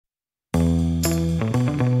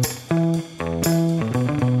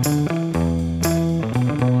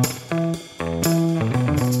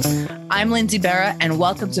I'm Lindsay Berra, and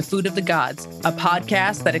welcome to Food of the Gods, a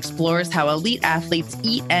podcast that explores how elite athletes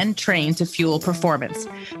eat and train to fuel performance.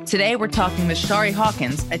 Today, we're talking with Shari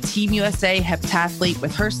Hawkins, a Team USA heptathlete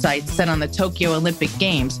with her sights set on the Tokyo Olympic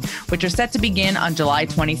Games, which are set to begin on July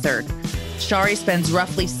 23rd. Shari spends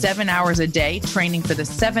roughly 7 hours a day training for the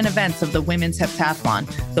 7 events of the women's heptathlon: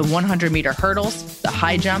 the 100-meter hurdles, the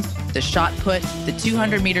high jump, the shot put, the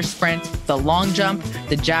 200-meter sprint, the long jump,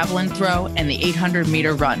 the javelin throw, and the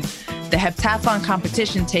 800-meter run. The heptathlon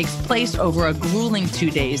competition takes place over a grueling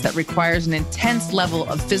 2 days that requires an intense level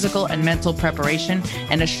of physical and mental preparation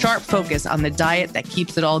and a sharp focus on the diet that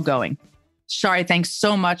keeps it all going. Shari, thanks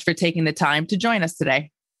so much for taking the time to join us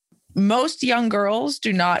today. Most young girls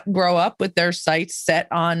do not grow up with their sights set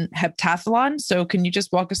on heptathlon. So can you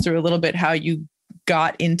just walk us through a little bit how you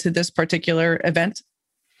got into this particular event?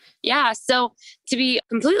 Yeah. So to be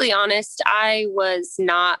completely honest, I was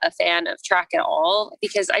not a fan of track at all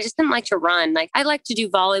because I just didn't like to run. Like I like to do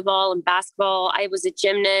volleyball and basketball. I was a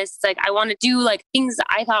gymnast. Like I want to do like things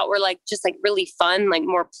I thought were like just like really fun, like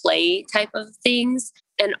more play type of things.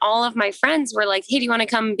 And all of my friends were like, hey, do you want to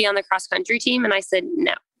come be on the cross country team? And I said,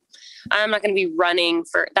 no. I'm not going to be running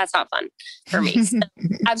that's not fun for me. So,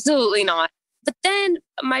 absolutely not. But then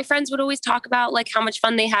my friends would always talk about like how much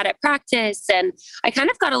fun they had at practice. And I kind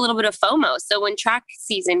of got a little bit of FOMO. So when track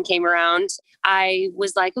season came around, I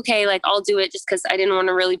was like, okay, like I'll do it just because I didn't want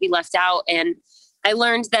to really be left out. And I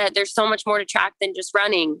learned that there's so much more to track than just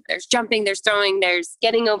running. There's jumping, there's throwing, there's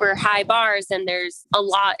getting over high bars, and there's a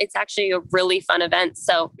lot. It's actually a really fun event.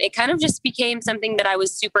 So it kind of just became something that I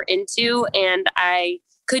was super into, and I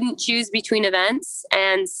couldn't choose between events.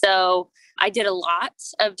 And so I did a lot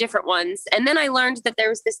of different ones. And then I learned that there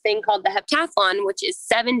was this thing called the heptathlon, which is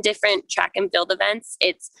 7 different track and field events.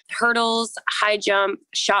 It's hurdles, high jump,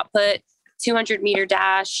 shot put, 200-meter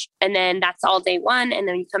dash. And then that's all day 1. And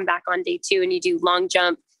then you come back on day 2 and you do long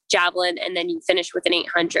jump, javelin, and then you finish with an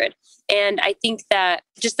 800. And I think that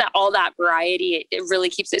just that all that variety, it really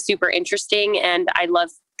keeps it super interesting. And I love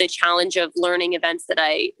the challenge of learning events that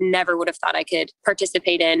I never would have thought I could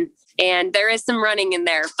participate in. And there is some running in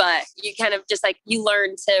there, but you kind of just like, you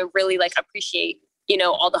learn to really like appreciate, you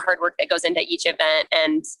know, all the hard work that goes into each event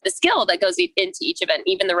and the skill that goes into each event,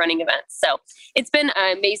 even the running events. So it's been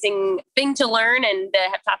an amazing thing to learn. And the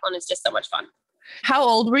heptathlon is just so much fun. How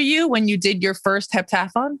old were you when you did your first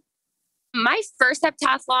heptathlon? My first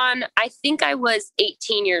heptathlon, I think I was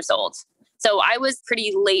 18 years old. So I was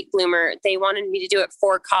pretty late bloomer. They wanted me to do it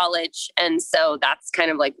for college. And so that's kind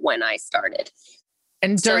of like when I started.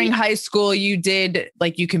 And during high school, you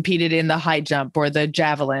competed in the high jump or the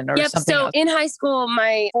javelin or something else. In high school,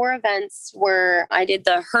 my 4 events were, I did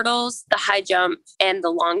the hurdles, the high jump, and the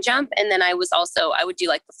long jump. And then I would do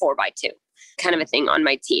like the 4x2 kind of a thing on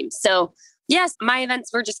my team. So yes, my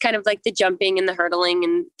events were just kind of like the jumping and the hurdling.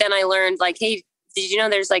 And then I learned like, hey, did you know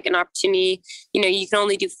there's like an opportunity, you know, you can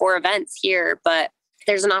only do 4 events here, but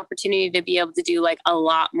there's an opportunity to be able to do like a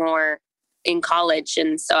lot more in college.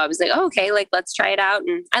 And so I was like, oh, okay, like let's try it out.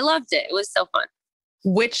 And I loved it. It was so fun.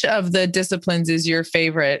 Which of the disciplines is your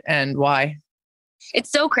favorite and why?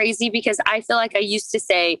 It's so crazy because I feel like I used to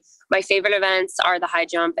say my favorite events are the high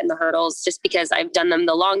jump and the hurdles just because I've done them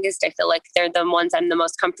the longest. I feel like they're the ones I'm the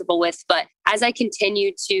most comfortable with. But as I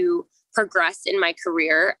continue to progress in my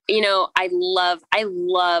career, you know, I love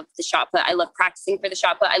the shot put. I love practicing for the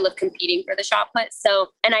shot put. I love competing for the shot put. So,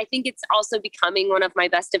 and I think it's also becoming one of my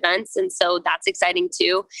best events. And so that's exciting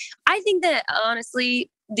too. I think that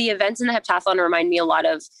honestly, the events in the heptathlon remind me a lot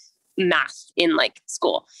of math in like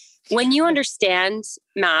school. When you understand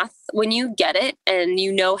math, when you get it and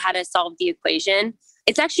you know how to solve the equation,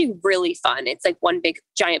 it's actually really fun. It's like one big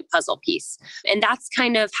giant puzzle piece. And that's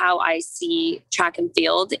kind of how I see track and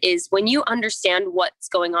field is when you understand what's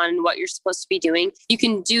going on and what you're supposed to be doing, you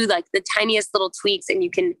can do like the tiniest little tweaks and you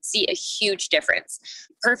can see a huge difference.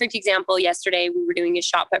 Perfect example, yesterday we were doing a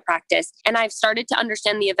shot put practice and I've started to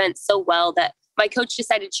understand the event so well that my coach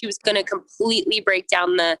decided she was going to completely break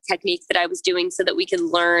down the technique that I was doing so that we could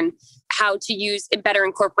learn how to use and better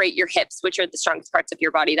incorporate your hips, which are the strongest parts of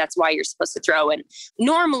your body. That's why you're supposed to throw. And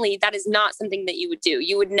normally that is not something that you would do.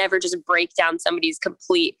 You would never just break down somebody's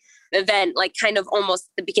complete event, like kind of almost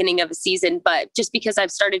the beginning of a season. But just because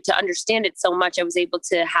I've started to understand it so much, I was able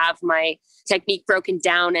to have my technique broken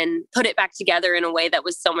down and put it back together in a way that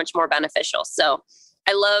was so much more beneficial. So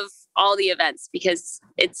I love all the events because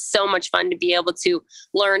it's so much fun to be able to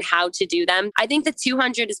learn how to do them. I think the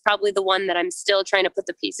 200 is probably the one that I'm still trying to put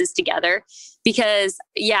the pieces together because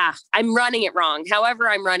I'm running it wrong. However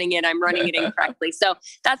I'm running it incorrectly. So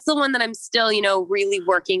that's the one that I'm still, really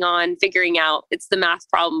working on figuring out. It's the math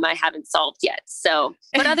problem I haven't solved yet. So,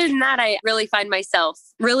 but other than that, I really find myself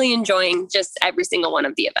really enjoying just every single one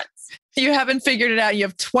of the events. You haven't figured it out. You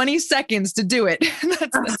have 20 seconds to do it.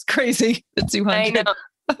 That's crazy. The 200. I know.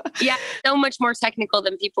 Yeah, so much more technical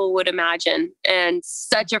than people would imagine. And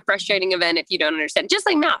such a frustrating event if you don't understand. Just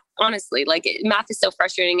like math, honestly. Like math is so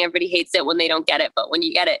frustrating. Everybody hates it when they don't get it. But when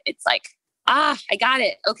you get it, it's like, I got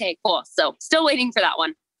it. Okay, cool. So still waiting for that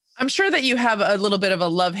one. I'm sure that you have a little bit of a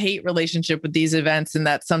love-hate relationship with these events and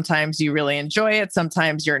that sometimes you really enjoy it.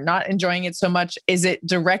 Sometimes you're not enjoying it so much. Is it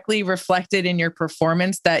directly reflected in your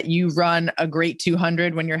performance that you run a great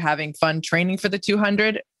 200 when you're having fun training for the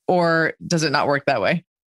 200? Or does it not work that way?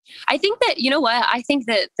 I think that, I think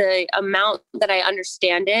that the amount that I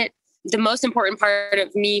understand it, the most important part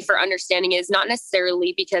of me for understanding is not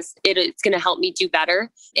necessarily because it's going to help me do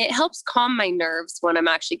better. It helps calm my nerves when I'm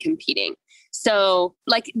actually competing. So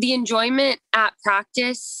like the enjoyment at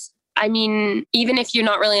practice, I mean, even if you're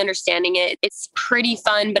not really understanding it, it's pretty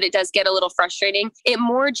fun, but it does get a little frustrating. It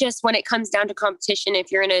more just when it comes down to competition,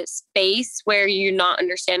 if you're in a space where you're not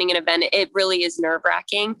understanding an event, it really is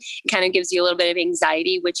nerve-wracking. It kind of gives you a little bit of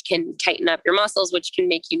anxiety, which can tighten up your muscles, which can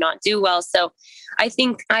make you not do well. So I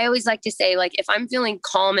think I always like to say, like, if I'm feeling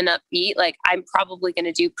calm and upbeat, like I'm probably going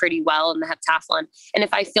to do pretty well in the heptathlon. And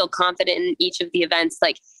if I feel confident in each of the events,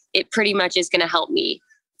 like it pretty much is going to help me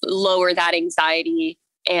lower that anxiety.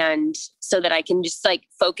 And so that I can just like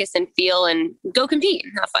focus and feel and go compete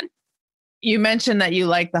and have fun. You mentioned that you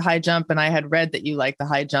like the high jump and I had read that you like the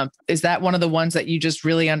high jump. Is that one of the ones that you just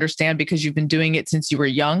really understand because you've been doing it since you were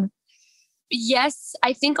young? Yes.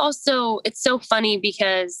 I think also it's so funny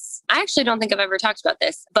because I actually don't think I've ever talked about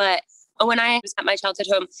this, but when I was at my childhood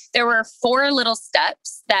home, there were 4 little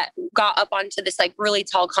steps that got up onto this like really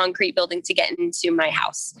tall concrete building to get into my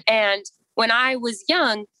house. And when I was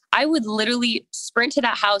young, I would literally sprint to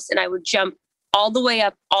that house and I would jump all the way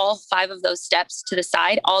up all 5 of those steps to the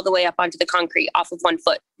side, all the way up onto the concrete off of 1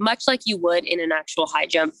 foot, much like you would in an actual high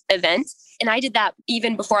jump event. And I did that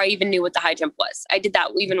even before I even knew what the high jump was. I did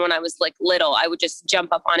that even when I was like little. I would just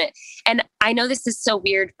jump up on it. And I know this is so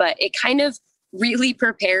weird, but it kind of really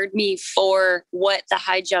prepared me for what the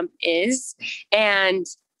high jump is. And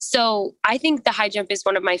so I think the high jump is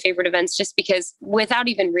one of my favorite events just because without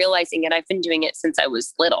even realizing it, I've been doing it since I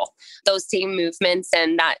was little. Those same movements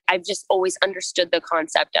and that I've just always understood the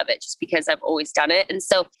concept of it just because I've always done it. And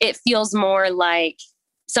so it feels more like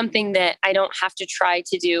something that I don't have to try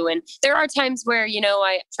to do. And there are times where,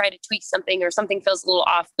 I try to tweak something or something feels a little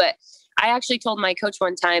off, but I actually told my coach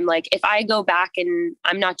one time, like, if I go back and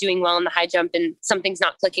I'm not doing well in the high jump and something's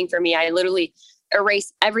not clicking for me, I literally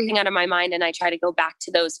erase everything out of my mind and I try to go back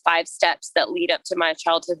to those 5 steps that lead up to my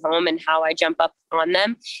childhood home and how I jump up on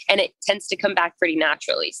them. And it tends to come back pretty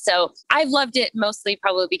naturally. So I've loved it mostly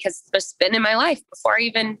probably because it's been in my life before I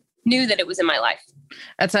even knew that it was in my life.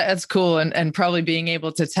 That's cool. And probably being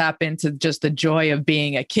able to tap into just the joy of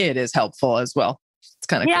being a kid is helpful as well. It's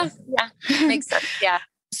kind of cool. Yeah. Makes sense. Yeah.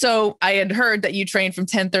 So I had heard that you train from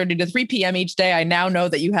 10:30 to 3 p.m. each day. I now know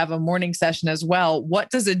that you have a morning session as well. What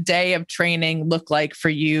does a day of training look like for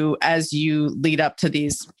you as you lead up to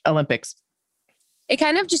these Olympics? It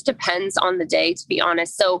kind of just depends on the day, to be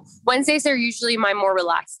honest. So Wednesdays are usually my more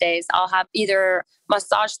relaxed days. I'll have either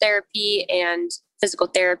massage therapy and physical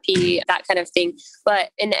therapy, that kind of thing.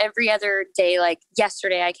 But in every other day, like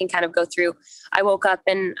yesterday, I can kind of go through. I woke up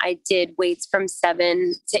and I did weights from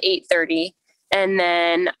 7 to 8:30. And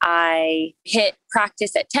then I hit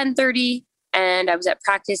practice at 10:30 and I was at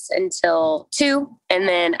practice until 2. And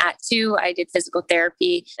then at 2, I did physical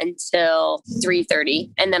therapy until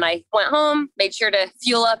 3:30. And then I went home, made sure to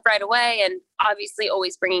fuel up right away and obviously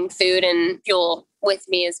always bringing food and fuel with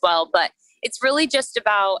me as well. But it's really just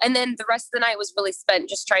about, and then the rest of the night was really spent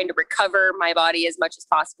just trying to recover my body as much as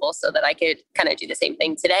possible so that I could kind of do the same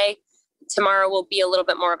thing today. Tomorrow will be a little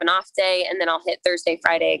bit more of an off day and then I'll hit Thursday,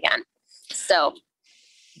 Friday again. So,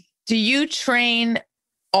 do you train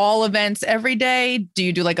all events every day? Do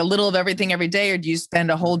you do like a little of everything every day, or do you spend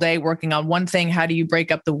a whole day working on one thing? How do you break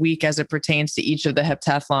up the week as it pertains to each of the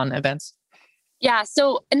heptathlon events? Yeah.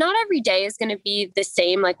 So not every day is going to be the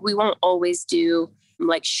same. Like we won't always do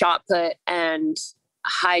like shot put and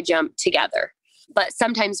high jump together, but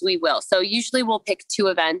sometimes we will. So usually we'll pick 2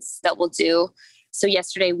 events that we'll do. So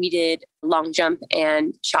yesterday we did long jump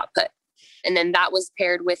and shot put. And then that was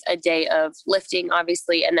paired with a day of lifting,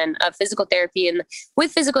 obviously, and then a physical therapy. And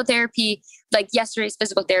with physical therapy, like yesterday's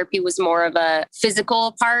physical therapy was more of a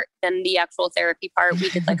physical part than the actual therapy part. We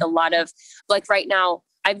did like a lot of, like right now,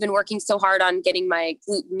 I've been working so hard on getting my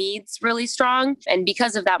glute meads really strong. And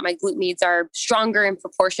because of that, my glute meads are stronger in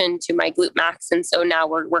proportion to my glute max. And so now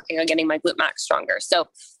we're working on getting my glute max stronger. So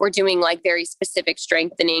we're doing like very specific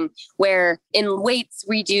strengthening, where in weights,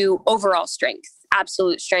 we do overall strength,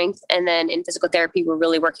 absolute strength. And then in physical therapy, we're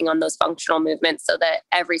really working on those functional movements so that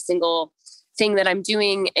every single thing that I'm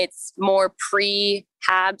doing, it's more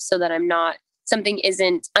pre-hab so that something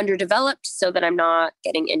isn't underdeveloped, so that I'm not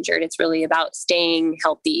getting injured. It's really about staying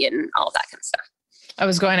healthy and all that kind of stuff. I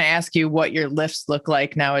was going to ask you what your lifts look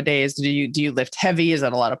like nowadays. Do you lift heavy? Is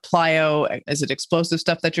that a lot of plyo? Is it explosive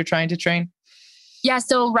stuff that you're trying to train? Yeah.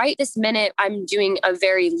 So right this minute, I'm doing a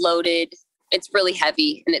very loaded, it's really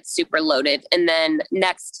heavy and it's super loaded. And then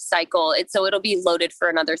next cycle, it'll be loaded for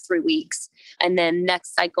another 3 weeks. And then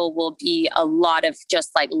next cycle will be a lot of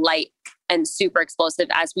just like light and super explosive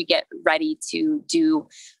as we get ready to do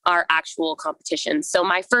our actual competitions. So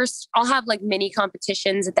I'll have like mini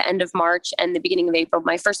competitions at the end of March and the beginning of April.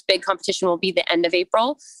 My first big competition will be the end of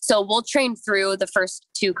April. So we'll train through the first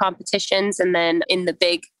 2 competitions. And then in the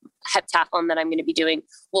big heptathlon that I'm going to be doing,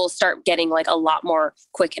 we'll start getting like a lot more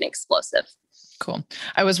quick and explosive. Cool.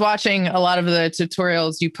 I was watching a lot of the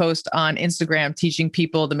tutorials you post on Instagram, teaching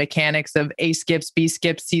people the mechanics of A skips, B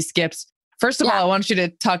skips, C skips. First of all, I want you to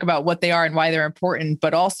talk about what they are and why they're important,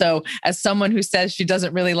 but also as someone who says she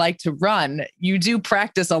doesn't really like to run, you do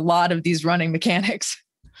practice a lot of these running mechanics.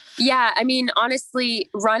 Yeah. I mean, honestly,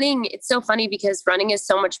 running, it's so funny because running is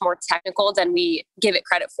so much more technical than we give it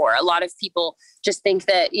credit for. A lot of people just think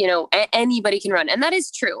that, anybody can run. And that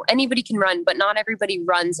is true. Anybody can run, but not everybody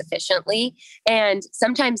runs efficiently. And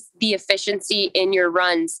sometimes the efficiency in your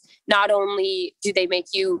runs, not only do they make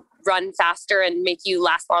you run faster and make you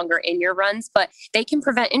last longer in your runs, but they can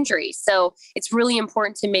prevent injury. So it's really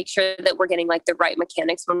important to make sure that we're getting like the right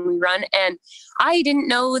mechanics when we run. And I didn't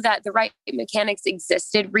know that the right mechanics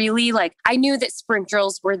existed really. Like I knew that sprint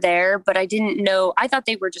drills were there, but I thought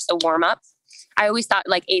they were just a warm up. I always thought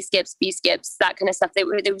like A skips, B skips, that kind of stuff.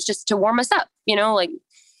 It was just to warm us up, like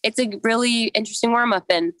it's a really interesting warm up.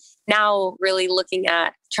 And now really looking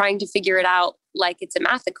at trying to figure it out like it's a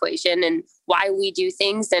math equation and why we do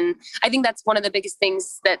things. And I think that's one of the biggest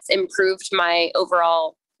things that's improved my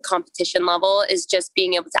overall competition level is just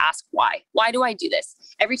being able to ask why. Why do I do this?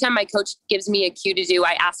 Every time my coach gives me a cue to do,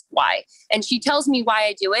 I ask why. And she tells me why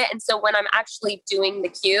I do it. And so when I'm actually doing the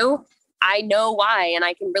cue, I know why, and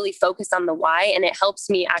I can really focus on the why, and it helps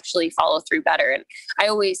me actually follow through better. And I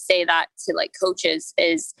always say that to like coaches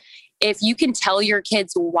is if you can tell your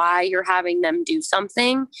kids why you're having them do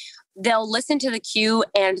something, they'll listen to the cue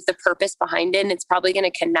and the purpose behind it. And it's probably going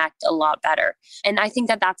to connect a lot better. And I think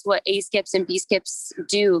that that's what A skips and B skips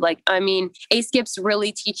do. A skips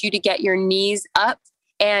really teach you to get your knees up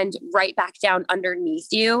and right back down underneath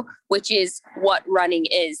you, which is what running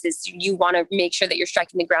is you want to make sure that you're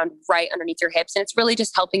striking the ground right underneath your hips. And it's really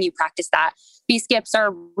just helping you practice that. B skips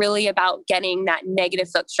are really about getting that negative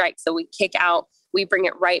foot strike. So we kick out, we bring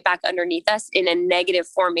it right back underneath us in a negative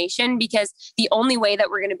formation, because the only way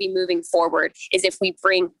that we're going to be moving forward is if we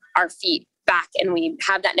bring our feet back and we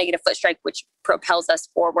have that negative foot strike, which propels us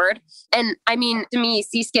forward. And I mean, to me,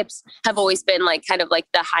 C skips have always been like kind of like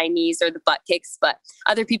the high knees or the butt kicks, but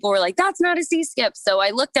other people were like, that's not a C skip. So I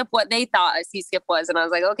looked up what they thought a C skip was. And I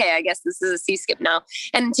was like, okay, I guess this is a C skip now.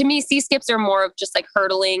 And to me, C skips are more of just like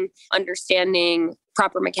hurdling, understanding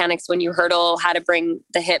proper mechanics when you hurdle, how to bring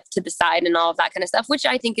the hip to the side and all of that kind of stuff, which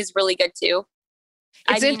I think is really good too.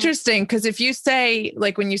 It's interesting because if you say,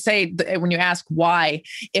 like when you ask why,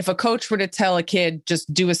 if a coach were to tell a kid,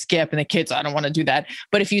 just do a skip and the kid's, I don't want to do that.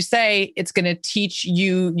 But if you say it's going to teach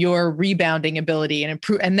you your rebounding ability and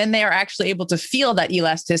improve, and then they are actually able to feel that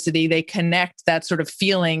elasticity, they connect that sort of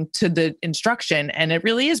feeling to the instruction. And it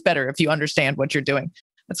really is better if you understand what you're doing.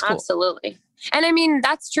 That's cool. Absolutely. And I mean,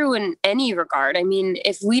 that's true in any regard. I mean,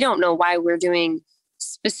 if we don't know why we're doing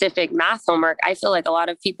specific math homework, I feel like a lot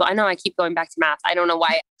of people, I know I keep going back to math. I don't know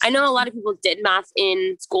why. I know a lot of people did math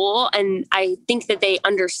in school, and I think that they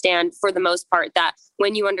understand for the most part that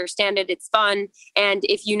when you understand it, it's fun. And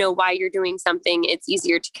if you know why you're doing something, it's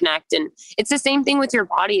easier to connect. And it's the same thing with your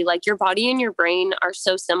body. Like your body and your brain are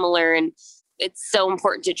so similar, and it's so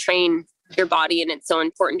important to train your body, and it's so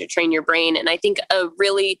important to train your brain. And I think a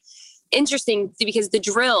really interesting, because the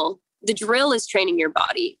drill is training your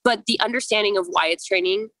body, but the understanding of why it's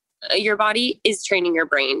training your body is training your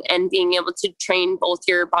brain, and being able to train both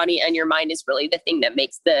your body and your mind is really the thing that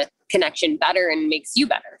makes the connection better and makes you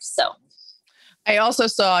better. So I also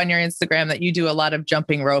saw on your Instagram that you do a lot of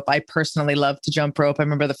jumping rope. I personally love to jump rope. I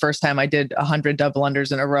remember the first time I did 100 double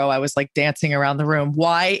unders in a row, I was like dancing around the room.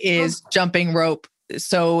 Why is jumping rope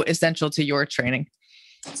so essential to your training?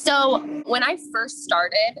 So when I first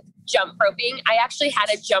started jump roping, I actually had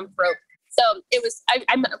a jump rope. So it was,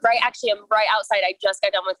 I'm right outside. I just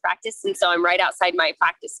got done with practice. And so I'm right outside my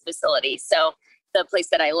practice facility. So the place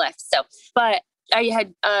that I lift. But I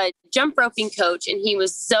had a jump roping coach and he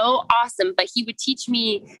was so awesome, but he would teach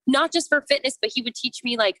me not just for fitness, but he would teach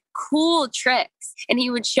me like cool tricks. And he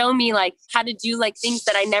would show me like how to do like things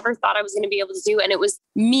that I never thought I was going to be able to do. And it was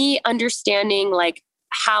me understanding like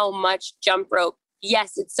how much jump rope,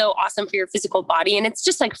 yes, it's so awesome for your physical body and it's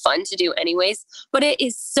just like fun to do anyways, but it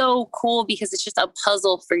is so cool because it's just a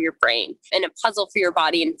puzzle for your brain and a puzzle for your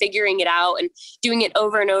body and figuring it out and doing it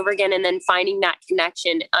over and over again and then finding that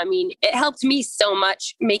connection. I mean, it helped me so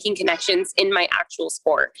much making connections in my actual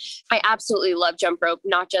sport. I absolutely love jump rope,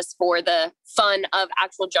 not just for the fun of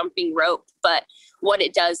actual jumping rope, but what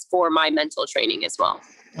it does for my mental training as well.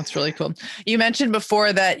 That's really cool. You mentioned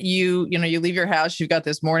before that you leave your house, you've got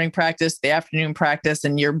this morning practice, the afternoon practice,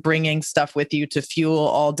 and you're bringing stuff with you to fuel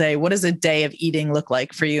all day. What does a day of eating look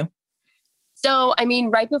like for you? So, I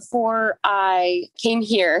mean, right before I came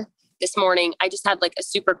here this morning, I just had like a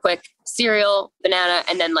super quick cereal, banana,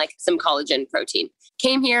 and then like some collagen protein.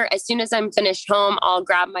 Came here, as soon as I'm finished home, I'll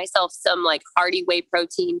grab myself some like hearty whey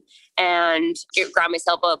protein and grab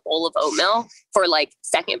myself a bowl of oatmeal for like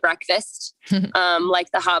second breakfast, like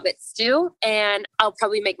the hobbits do. And I'll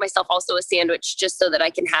probably make myself also a sandwich just so that I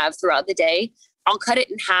can have throughout the day. I'll cut it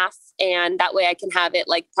in half and that way I can have it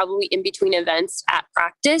like probably in between events at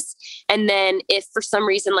practice. And then if for some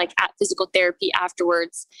reason, like at physical therapy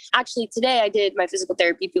afterwards, actually today I did my physical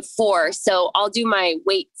therapy before. So I'll do my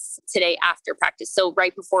weights today after practice. So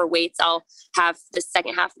right before weights, I'll have the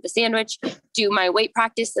second half of the sandwich, do my weight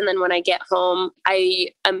practice. And then when I get home, I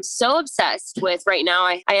am so obsessed with right now,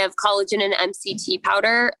 I have collagen and MCT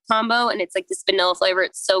powder combo and it's like this vanilla flavor.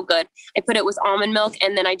 It's so good. I put it with almond milk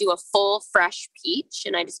and then I do a full fresh peach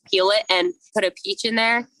and I just peel it and put a peach in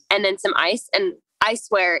there and then some ice. And I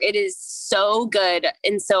swear it is so good.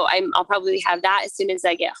 And so I'll probably have that as soon as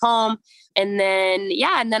I get home. And then,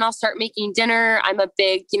 and then I'll start making dinner. I'm a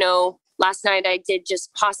big, last night I did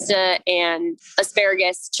just pasta and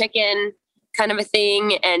asparagus chicken kind of a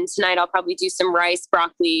thing. And tonight I'll probably do some rice,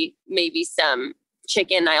 broccoli, maybe some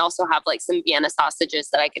chicken. I also have like some Vienna sausages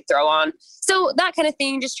that I could throw on. So that kind of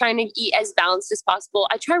thing, just trying to eat as balanced as possible.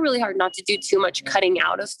 I try really hard not to do too much cutting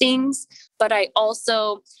out of things, but I'm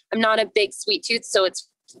not a big sweet tooth. So it's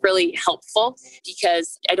really helpful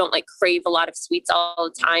because I don't like crave a lot of sweets all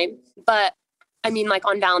the time. But I mean, like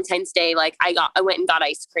on Valentine's Day, like I went and got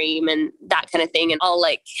ice cream and that kind of thing. And I'll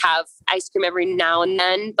like have ice cream every now and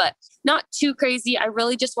then, but not too crazy. I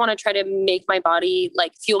really just want to try to make my body,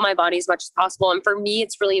 like fuel my body as much as possible. And for me,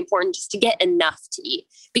 it's really important just to get enough to eat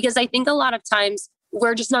because I think a lot of times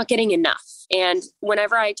we're just not getting enough. And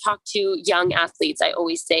whenever I talk to young athletes, I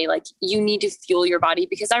always say like, you need to fuel your body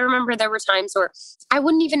because I remember there were times where I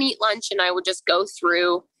wouldn't even eat lunch and I would just go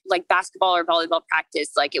through like basketball or volleyball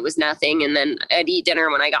practice like it was nothing. And then I'd eat dinner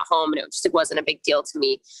when I got home and it wasn't a big deal to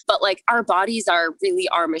me. But like our bodies are really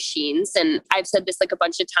our machines. And I've said this like a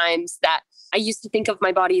bunch of times that I used to think of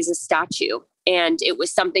my body as a statue and it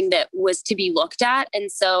was something that was to be looked at.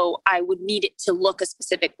 And so I would need it to look a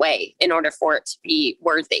specific way in order for it to be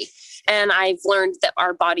worthy. And I've learned that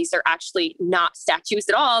our bodies are actually not statues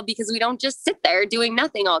at all because we don't just sit there doing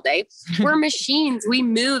nothing all day. We're machines. We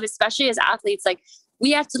move, especially as athletes. Like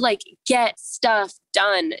we have to like get stuff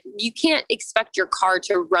done. You can't expect your car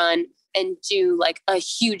to run and do like a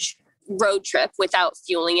huge road trip without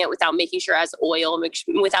fueling it, without making sure it has oil,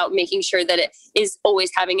 without making sure that it is always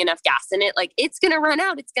having enough gas in it. Like it's going to run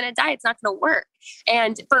out. It's going to die. It's not going to work.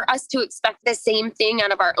 And for us to expect the same thing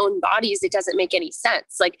out of our own bodies, it doesn't make any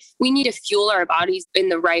sense. Like we need to fuel our bodies in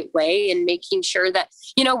the right way and making sure that,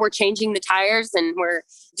 we're changing the tires and we're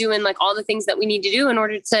doing like all the things that we need to do in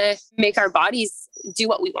order to make our bodies do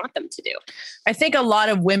what we want them to do. I think a lot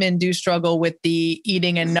of women do struggle with the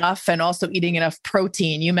eating enough and also eating enough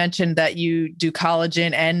protein. You mentioned that you do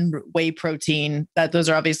collagen and whey protein, that those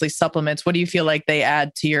are obviously supplements. What do you feel like they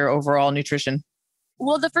add to your overall nutrition?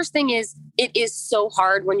 Well, the first thing is it is so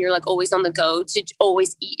hard when you're like always on the go to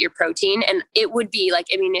always eat your protein. And it would be like,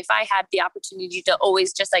 if I had the opportunity to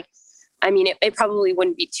always just like, it probably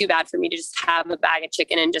wouldn't be too bad for me to just have a bag of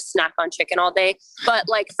chicken and just snack on chicken all day. But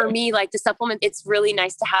like for me, like the supplement, it's really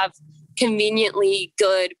nice to have conveniently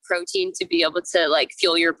good protein to be able to like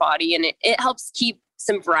fuel your body. And it helps keep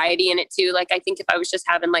some variety in it too. Like I think if I was just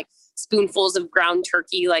having like spoonfuls of ground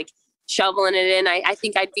turkey, like shoveling it in, I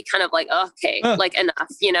think I'd be kind of like, oh, okay, like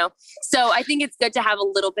enough, So I think it's good to have a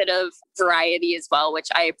little bit of variety as well, which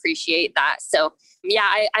I appreciate that. So yeah,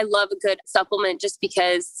 I love a good supplement just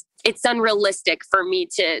because it's unrealistic for me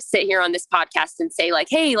to sit here on this podcast and say like,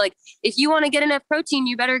 hey, like if you want to get enough protein,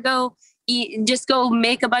 you better go eat, just go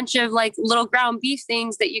make a bunch of like little ground beef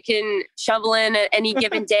things that you can shovel in at any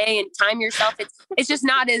given day and time yourself. It's just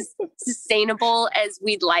not as sustainable as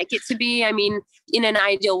we'd like it to be. I mean, in an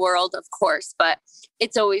ideal world, of course, but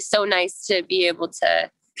it's always so nice to be able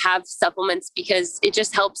to have supplements because it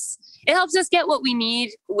just helps us get what we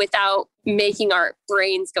need without making our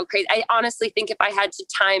brains go crazy. I honestly think if I had to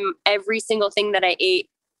time every single thing that I ate,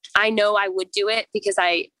 I know I would do it because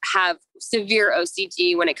I have severe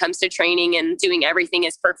OCD when it comes to training and doing everything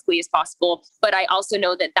as perfectly as possible. But I also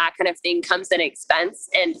know that kind of thing comes at an expense.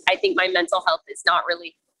 And I think my mental health is not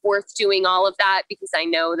really worth doing all of that because I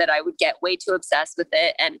know that I would get way too obsessed with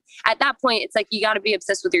it. And at that point, it's like, you got to be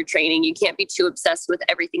obsessed with your training. You can't be too obsessed with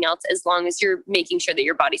everything else as long as you're making sure that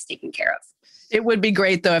your body's taken care of. It would be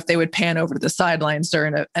great, though, if they would pan over to the sidelines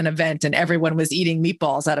during an event and everyone was eating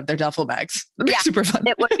meatballs out of their duffel bags. That'd be super fun.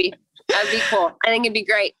 It would be. That'd be cool. I think it'd be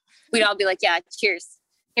great. We'd all be like, yeah, cheers.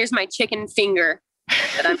 Here's my chicken finger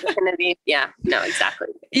that I'm just going to be. Yeah, no, exactly.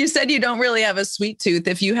 You said you don't really have a sweet tooth.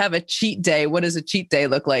 If you have a cheat day, what does a cheat day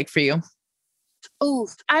look like for you? Oh,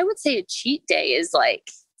 I would say a cheat day is like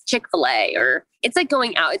Chick-fil-A, or it's like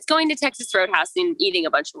going out. It's going to Texas Roadhouse and eating a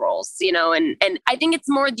bunch of rolls, and I think it's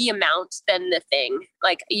more the amount than the thing.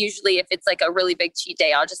 Like usually if it's like a really big cheat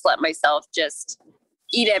day, I'll just let myself just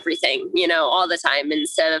eat everything, all the time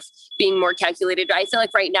instead of being more calculated. I feel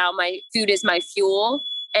like right now my food is my fuel.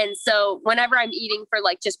 And so whenever I'm eating for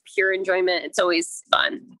like just pure enjoyment, it's always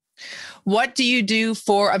fun. What do you do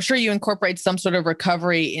I'm sure you incorporate some sort of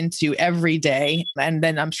recovery into every day. And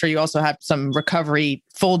then I'm sure you also have some recovery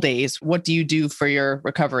full days. What do you do for your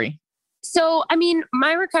recovery? So, I mean,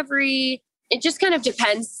 my recovery, it just kind of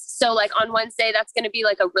depends. So like on Wednesday, that's going to be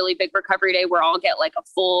like a really big recovery day where I'll get like a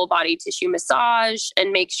full body tissue massage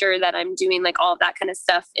and make sure that I'm doing like all of that kind of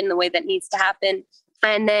stuff in the way that needs to happen.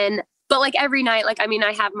 And then but like every night, like, I mean,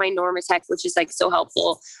 I have my Normatec, which is like so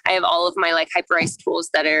helpful. I have all of my like HyperIce tools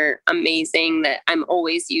that are amazing that I'm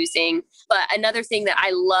always using. But another thing that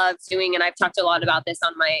I love doing, and I've talked a lot about this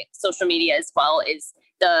on my social media as well, is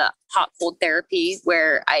the hot cold therapy,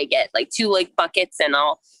 where I get like 2 like buckets and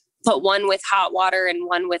I'll put one with hot water and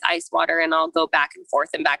one with ice water, and I'll go back and forth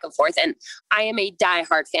and back and forth. And I am a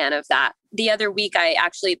diehard fan of that. The other week, I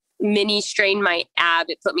actually mini strained my ab.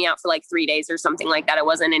 It put me out for like 3 days or something like that. It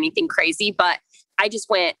wasn't anything crazy, but I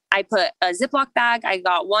put a Ziploc bag. I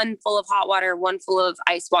got one full of hot water, one full of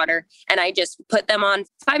ice water, and I just put them on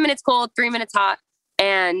 5 minutes cold, 3 minutes hot.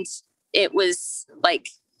 And it was like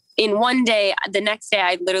in one day, the next day,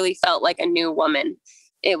 I literally felt like a new woman.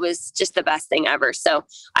 It was just the best thing ever. So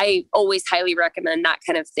I always highly recommend that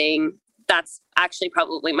kind of thing. That's actually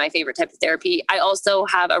probably my favorite type of therapy. I also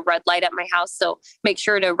have a red light at my house. So make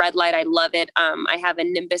sure to red light. I love it. I have a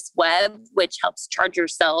Nimbus Web, which helps charge your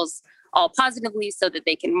cells all positively so that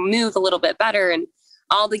they can move a little bit better, and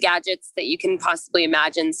all the gadgets that you can possibly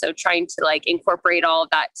imagine. So trying to like incorporate all of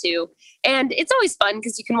that too. And it's always fun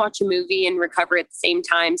because you can watch a movie and recover at the same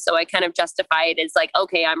time. So I kind of justify it as like,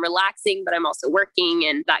 okay, I'm relaxing, but I'm also working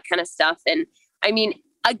and that kind of stuff. And I mean,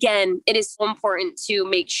 again, it is so important to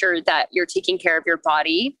make sure that you're taking care of your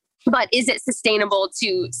body, but is it sustainable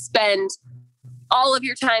to spend all of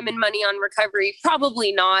your time and money on recovery?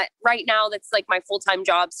 Probably not. Right now, that's like my full-time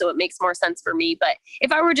job, so it makes more sense for me. But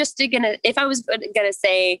if I was gonna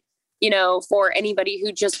say, for anybody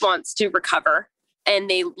who just wants to recover and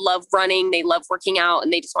they love running, they love working out,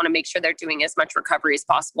 and they just want to make sure they're doing as much recovery as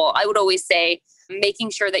possible, I would always say making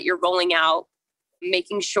sure that you're rolling out,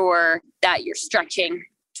 making sure that you're stretching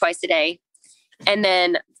twice a day. And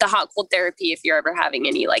then the hot cold therapy, if you're ever having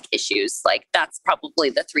any like issues, like that's probably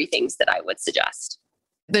the 3 things that I would suggest.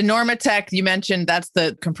 The Normatec you mentioned, that's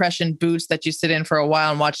the compression boots that you sit in for a while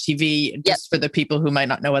and watch TV, just for the people who might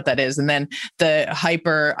not know what that is. And then the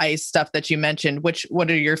HyperIce stuff that you mentioned, what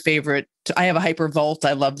are your favorite? I have a HyperVolt.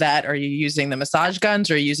 I love that. Are you using the massage guns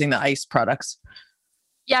or are you using the ice products?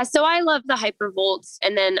 Yeah, so I love the HyperVolts.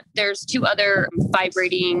 And then there's 2 other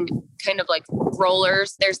vibrating kind of like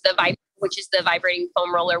rollers. There's the which is the vibrating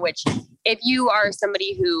foam roller, which if you are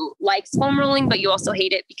somebody who likes foam rolling, but you also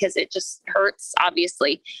hate it because it just hurts,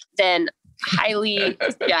 obviously, then highly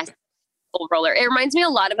suggest foam roller. It reminds me a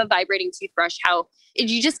lot of a vibrating toothbrush, how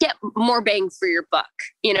you just get more bang for your buck,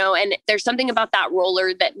 and there's something about that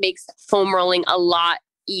roller that makes foam rolling a lot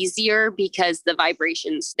easier because the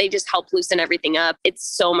vibrations, they just help loosen everything up. It's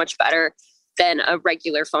so much better. than a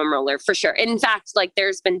regular foam roller for sure. In fact, like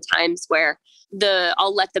there's been times where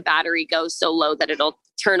I'll let the battery go so low that it'll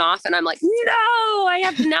turn off. And I'm like, no, I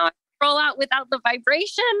have to now roll out without the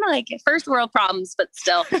vibration, like first world problems, but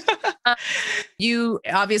still. You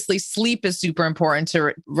obviously sleep is super important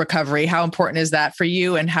to recovery. How important is that for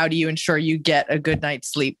you? And how do you ensure you get a good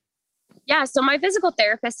night's sleep? Yeah. So my physical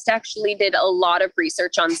therapist actually did a lot of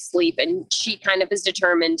research on sleep, and she kind of has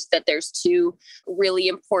determined that there's two really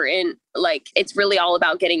important, like it's really all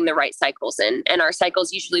about getting the right cycles in. And our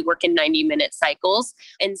cycles usually work in 90-minute cycles.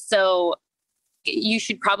 And so you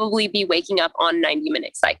should probably be waking up on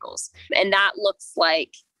 90-minute cycles. And that looks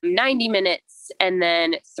like 90 minutes and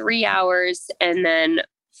then 3 hours and then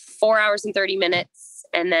 4 hours and 30 minutes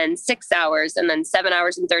and then 6 hours and then 7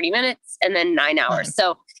 hours and 30 minutes and then 9 hours.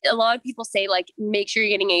 So a lot of people say like, make sure you're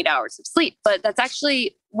getting 8 hours of sleep, but that's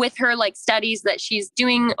actually with her like studies that she's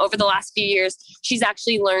doing over the last few years, she's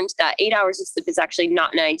actually learned that 8 hours of sleep is actually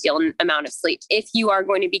not an ideal amount of sleep. If you are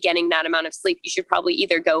going to be getting that amount of sleep, you should probably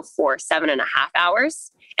either go for 7.5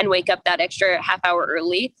 hours and wake up that extra half hour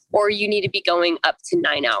early, or you need to be going up to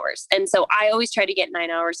 9 hours. And so I always try to get 9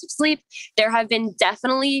 hours of sleep. There have been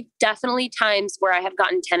definitely times where I have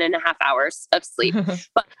gotten 10.5 hours of sleep,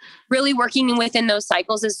 but really working within those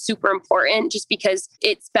cycles is super important just because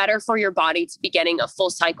it's better for your body to be getting a full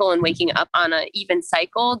cycle and waking up on an even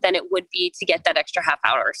cycle than it would be to get that extra half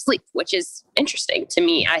hour of sleep, which is interesting to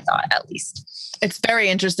me, I thought, at least. It's very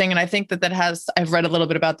interesting. And I think that I've read a little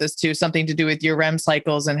bit about this too, something to do with your REM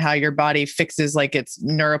cycles and how your body fixes like its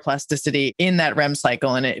neuroplasticity in that REM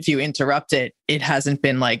cycle. And if you interrupt it, it hasn't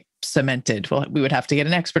been like cemented. Well, we would have to get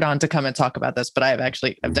an expert on to come and talk about this, but I've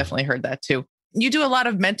definitely heard that too. You do a lot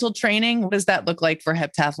of mental training. What does that look like for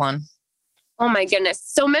heptathlon? Oh my goodness.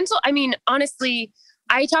 So honestly,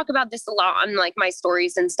 I talk about this a lot on like my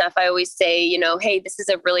stories and stuff. I always say, hey, this is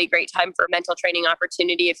a really great time for a mental training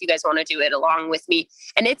opportunity if you guys want to do it along with me.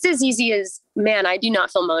 And it's as easy as, man, I do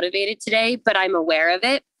not feel motivated today, but I'm aware of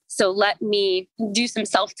it. So let me do some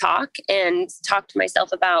self-talk and talk to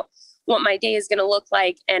myself about what my day is going to look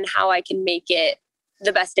like and how I can make it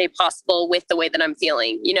the best day possible with the way that I'm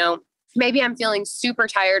feeling. Maybe I'm feeling super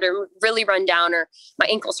tired or really run down or my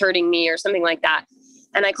ankle's hurting me or something like that.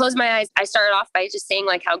 And I close my eyes. I start off by just saying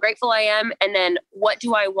like how grateful I am. And then what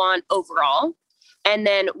do I want overall? And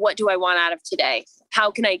then what do I want out of today?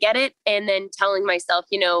 How can I get it? And then telling myself,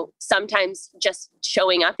 sometimes just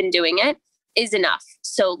showing up and doing it is enough.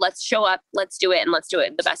 So let's show up, let's do it, and let's do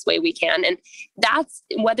it the best way we can. And that's,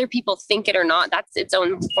 whether people think it or not, that's its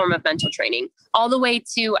own form of mental training. All the way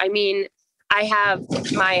to, I have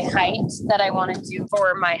my height that I want to do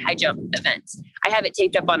for my high jump event. I have it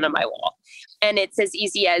taped up onto my wall. And it's as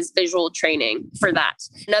easy as visual training for that.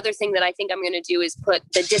 Another thing that I think I'm going to do is put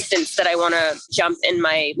the distance that I want to jump in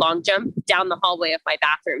my long jump down the hallway of my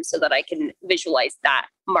bathroom so that I can visualize that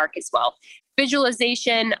mark as well.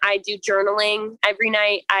 Visualization, I do journaling every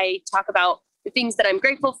night. I talk about the things that I'm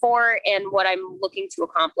grateful for and what I'm looking to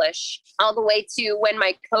accomplish, all the way to when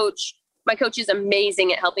my coach is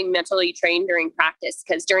amazing at helping mentally train during practice,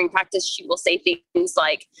 because during practice, she will say things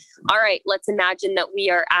like, all right, let's imagine that we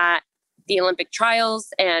are at the Olympic trials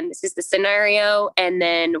and this is the scenario. And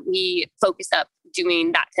then we focus up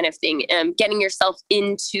doing that kind of thing. Getting yourself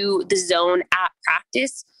into the zone at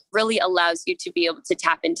practice really allows you to be able to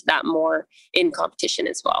tap into that more in competition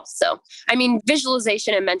as well. So,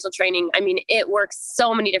 visualization and mental training, it works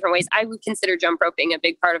so many different ways. I would consider jump roping a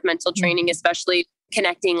big part of mental training, especially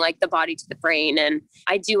connecting like the body to the brain. And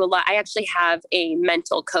I do a lot. I actually have a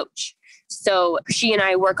mental coach. So she and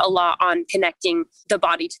I work a lot on connecting the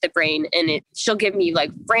body to the brain, and she'll give me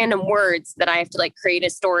like random words that I have to like create a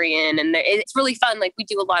story in. And it's really fun. Like we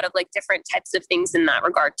do a lot of like different types of things in that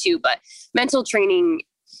regard too, but mental training,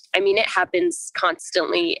 it happens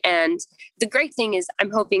constantly. And the great thing is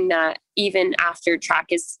I'm hoping that even after track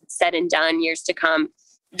is said and done, years to come,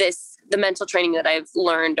 the mental training that I've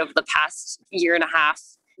learned over the past year and a half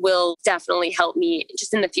will definitely help me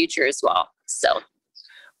just in the future as well. So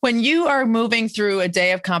when you are moving through a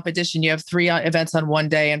day of competition, you have 3 events on one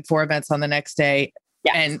day and 4 events on the next day.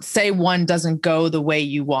 Yes. And say one doesn't go the way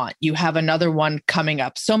you want, you have another one coming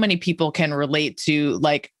up. So many people can relate to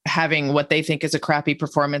like having what they think is a crappy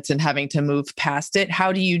performance and having to move past it.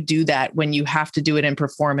 How do you do that when you have to do it and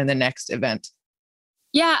perform in the next event?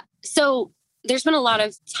 Yeah. So there's been a lot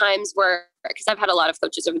of times where, because I've had a lot of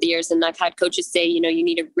coaches over the years, and I've had coaches say, you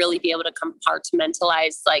need to really be able to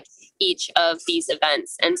compartmentalize like each of these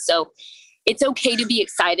events. And so it's okay to be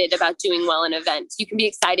excited about doing well in events. You can be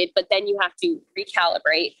excited, but then you have to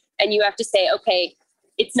recalibrate and you have to say, okay,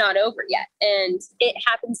 it's not over yet. And it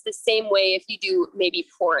happens the same way if you do maybe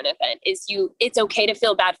poor an event it's okay to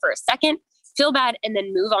feel bad for a second, feel bad, and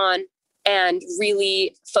then move on and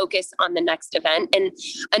really focus on the next event. And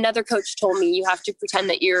another coach told me you have to pretend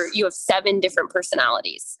that you have 7 different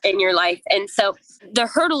personalities in your life. And so the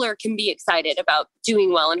hurdler can be excited about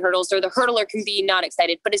doing well in hurdles, or the hurdler can be not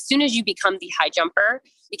excited. But as soon as you become the high jumper,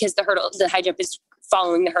 because the high jump is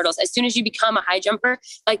following the hurdles, as soon as you become a high jumper,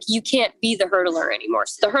 like you can't be the hurdler anymore.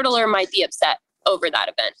 So the hurdler might be upset over that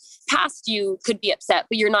event. Past you could be upset,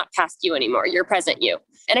 but you're not past you anymore. You're present you.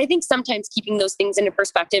 And I think sometimes keeping those things into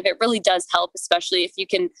perspective, it really does help, especially if you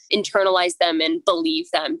can internalize them and believe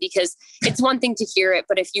them, because it's one thing to hear it,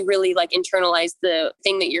 but if you really like internalize the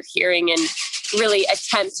thing that you're hearing and really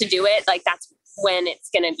attempt to do it, like that's when it's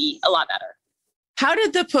going to be a lot better. How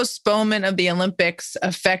did the postponement of the Olympics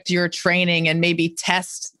affect your training and maybe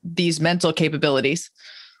test these mental capabilities?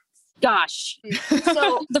 Gosh.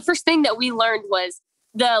 So the first thing that we learned was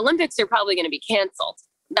the Olympics are probably going to be canceled.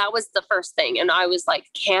 That was the first thing. And I was like,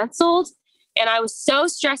 canceled? And I was so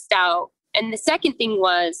stressed out. And the second thing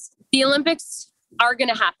was the Olympics are going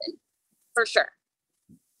to happen for sure.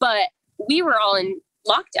 But we were all in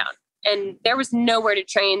lockdown and there was nowhere to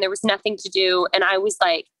train. There was nothing to do. And I was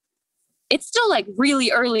like, it's still like really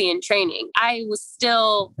early in training. I was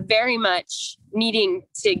still very much needing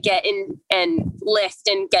to get in and lift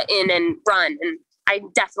and get in and run. And I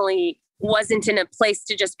definitely wasn't in a place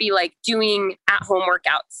to just be like doing at-home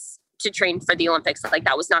workouts to train for the Olympics. Like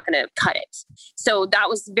that was not going to cut it. So that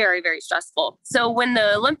was very, very stressful. So when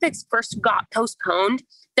the Olympics first got postponed,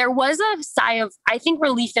 there was a sigh of, I think,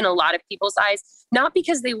 relief in a lot of people's eyes, not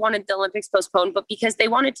because they wanted the Olympics postponed, but because they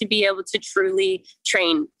wanted to be able to truly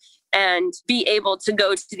train and be able to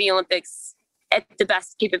go to the Olympics at the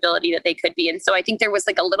best capability that they could be. And so I think there was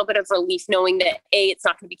like a little bit of relief knowing that A, it's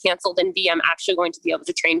not going to be canceled, and B, I'm actually going to be able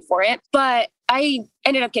to train for it. But I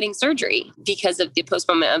ended up getting surgery because of the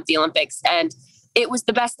postponement of the Olympics. And it was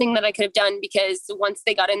the best thing that I could have done, because once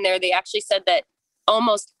they got in there, they actually said that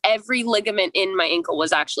almost every ligament in my ankle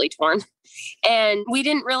was actually torn. And we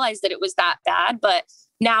didn't realize that it was that bad, but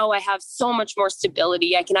now I have so much more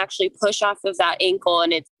stability. I can actually push off of that ankle,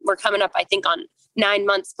 and we're coming up, I think, on 9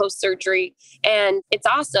 months post-surgery. And it's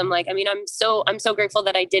awesome. Like, I mean, I'm so grateful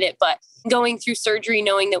that I did it, but going through surgery,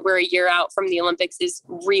 knowing that we're a year out from the Olympics is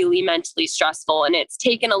really mentally stressful. And it's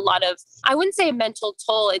taken a lot of, I wouldn't say a mental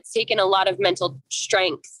toll. It's taken a lot of mental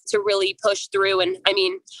strength to really push through. And I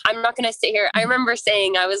mean, I'm not going to sit here. I remember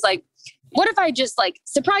saying, I was like, what if I just like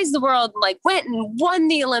surprised the world, like went and won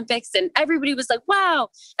the Olympics, and everybody was like, wow.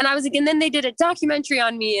 And I was like, and then they did a documentary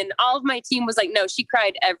on me, and all of my team was like, no, she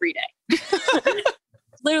cried every day.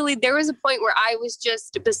 Literally, there was a point where I was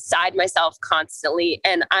just beside myself constantly.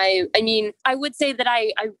 And I mean, I would say that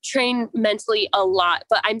I train mentally a lot,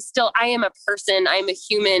 but I am a person, I'm a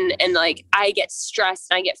human, and like, I get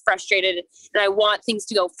stressed and I get frustrated and I want things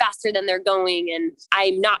to go faster than they're going. And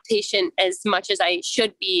I'm not patient as much as I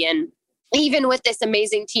should be. And even with this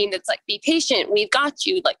amazing team that's like, be patient, we've got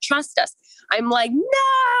you, like, trust us. I'm like,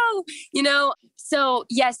 no, so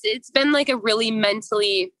yes, it's been like a really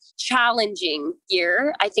mentally challenging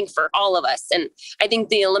year, I think, for all of us. And I think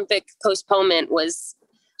the Olympic postponement was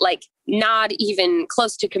like not even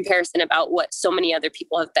close to comparison about what so many other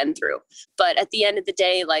people have been through. But at the end of the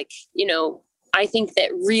day, like, I think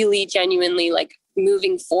that really genuinely, like,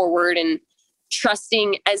 moving forward and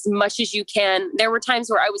trusting as much as you can. There were times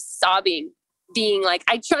where I was sobbing, being like,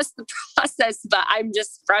 I trust the process, but I'm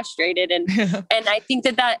just frustrated. And and I think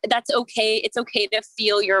that's okay. It's okay to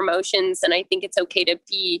feel your emotions. And I think it's okay to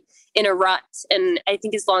be in a rut. And I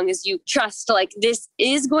think as long as you trust, like, this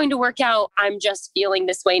is going to work out, I'm just feeling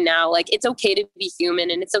this way now. Like, it's okay to be human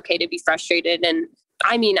and it's okay to be frustrated. And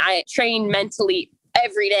I mean, I train mentally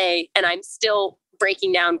every day and I'm still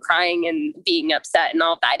breaking down, crying and being upset and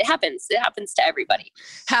all of that. It happens to everybody.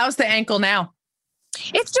 How's the ankle now?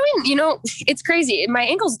 It's doing, it's crazy. My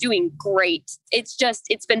ankle's doing great. It's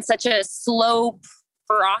been such a slow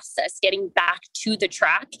process getting back to the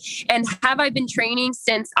track. And have I been training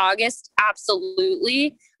since August?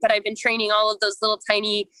 Absolutely. But I've been training all of those little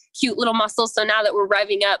tiny, cute little muscles. So now that we're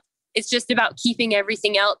revving up, it's just about keeping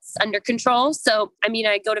everything else under control. So, I mean,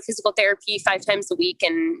 I go to physical therapy 5 times a week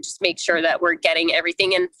and just make sure that we're getting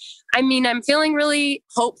everything. And I mean, I'm feeling really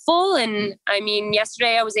hopeful. And I mean,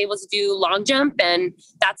 yesterday I was able to do long jump, and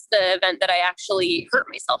that's the event that I actually hurt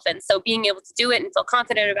myself in. So being able to do it and feel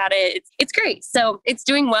confident about it, it's great. So it's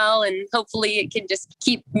doing well, and hopefully it can just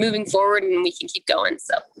keep moving forward and we can keep going.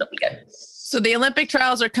 So it'll be good. So the Olympic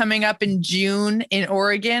trials are coming up in June in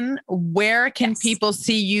Oregon. Where can people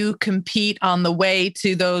see you compete on the way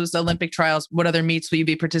to those Olympic trials? What other meets will you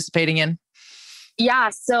be participating in? Yeah.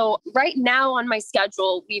 So right now on my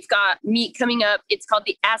schedule, we've got meet coming up. It's called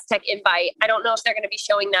the Aztec Invite. I don't know if they're going to be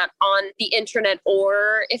showing that on the internet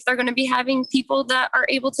or if they're going to be having people that are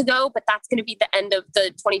able to go, but that's going to be the end of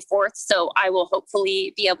the 24th. So I will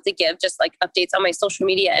hopefully be able to give just like updates on my social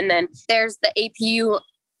media. And then there's the APU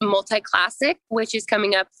Multi-Classic, which is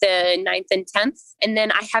coming up the 9th and 10th. And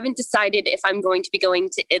then I haven't decided if I'm going to be going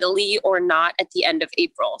to Italy or not at the end of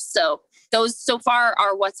April. So those so far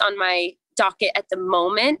are what's on my docket at the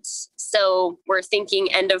moment. So we're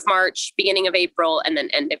thinking end of March, beginning of April, and then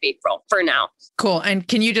end of April for now. Cool. And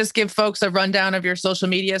can you just give folks a rundown of your social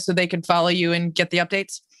media so they can follow you and get the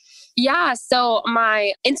updates? Yeah. So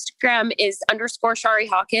my Instagram is _Shari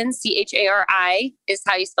Hawkins. CHARI is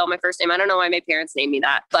how you spell my first name. I don't know why my parents named me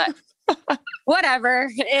that, but whatever.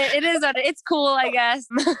 It is, it's cool, I guess.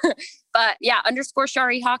 But yeah,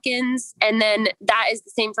 _Shari Hawkins. And then that is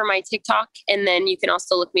the same for my TikTok. And then you can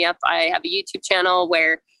also look me up. I have a YouTube channel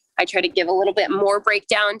where I try to give a little bit more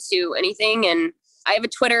breakdown to anything. And I have a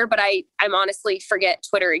Twitter, but I honestly forget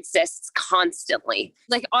Twitter exists constantly.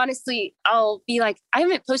 Like, honestly, I'll be like, I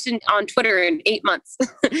haven't posted on Twitter in 8 months.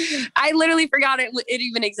 I literally forgot it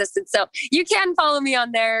even existed. So you can follow me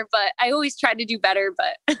on there, but I always try to do better,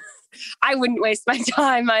 but I wouldn't waste my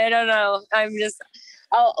time. I don't know. Every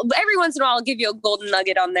once in a while, I'll give you a golden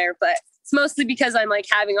nugget on there, but it's mostly because I'm like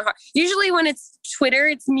having a hard, usually when it's Twitter,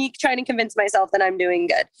 it's me trying to convince myself that I'm doing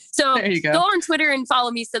good. So go on Twitter and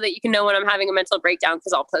follow me so that you can know when I'm having a mental breakdown,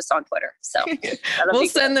 because I'll post on Twitter. So we'll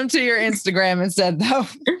send them to your Instagram instead though.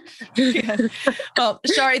 Yeah. Well,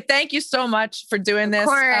 Shari, thank you so much for doing this. Of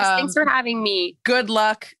course. Thanks for having me. Good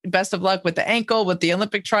luck. Best of luck with the ankle, with the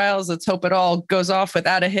Olympic trials. Let's hope it all goes off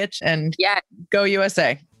without a hitch, and go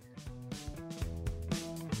USA.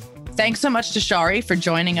 Thanks so much to Shari for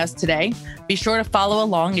joining us today. Be sure to follow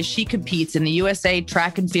along as she competes in the USA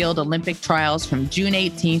Track and Field Olympic Trials from June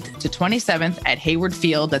 18th to 27th at Hayward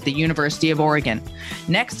Field at the University of Oregon.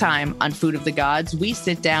 Next time on Food of the Gods, we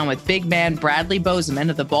sit down with big man Bradley Bozeman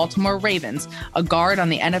of the Baltimore Ravens, a guard on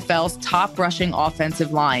the NFL's top rushing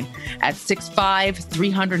offensive line. At 6'5",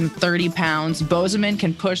 330 pounds, Bozeman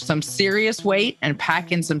can push some serious weight and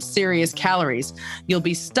pack in some serious calories. You'll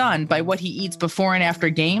be stunned by what he eats before and after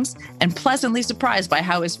games, and pleasantly surprised by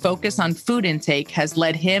how his focus on food intake has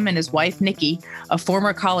led him and his wife, Nikki, a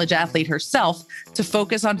former college athlete herself, to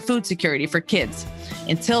focus on food security for kids.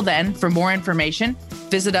 Until then, for more information,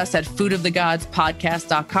 visit us at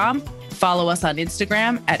foodofthegodspodcast.com, follow us on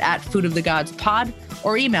Instagram at foodofthegodspod,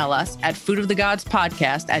 or email us at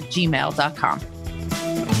foodofthegodspodcast@gmail.com.